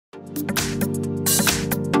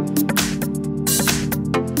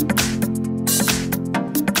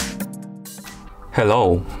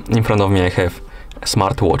Hello, in front of me I have a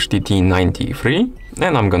smartwatch DT93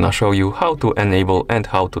 and I'm gonna show you how to enable and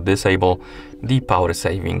how to disable the power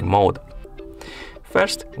saving mode.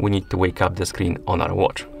 First, we need to wake up the screen on our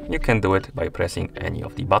watch. You can do it by pressing any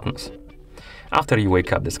of the buttons. After you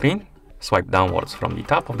wake up the screen, swipe downwards from the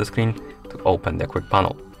top of the screen to open the quick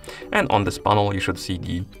panel. And on this panel you should see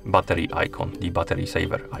the battery icon, the battery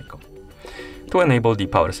saver icon. To enable the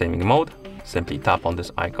power saving mode, simply tap on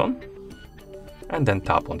this icon and then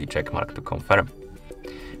tap on the check mark to confirm.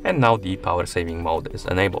 And now the power saving mode is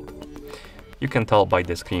enabled. You can tell by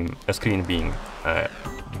the screen being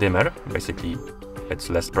dimmer, basically it's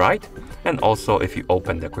less bright, and also if you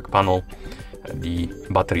open the quick panel, the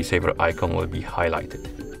battery saver icon will be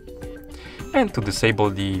highlighted. And to disable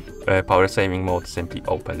the power saving mode, simply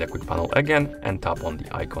open the quick panel again and tap on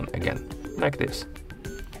the icon again, like this.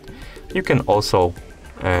 You can also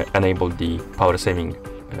enable the power saving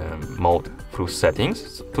mode through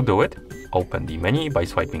settings. To do it, open the menu by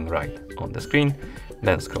swiping right on the screen,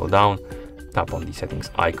 then scroll down, tap on the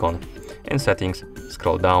settings icon. In settings,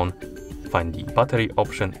 scroll down, find the battery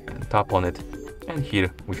option and tap on it. And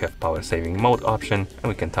here we have power saving mode option and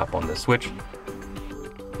we can tap on the switch,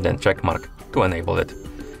 then check mark to enable it.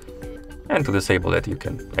 And to disable it, you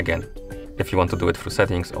can, again, if you want to do it through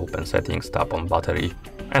settings, open settings, tap on battery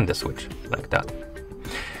and the switch, like that.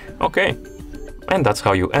 Okay. And that's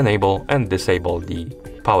how you enable and disable the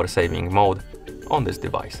power saving mode on this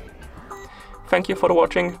device. Thank you for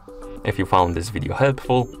watching. If you found this video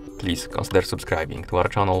helpful, please consider subscribing to our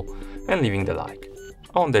channel and leaving the like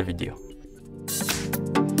on the video.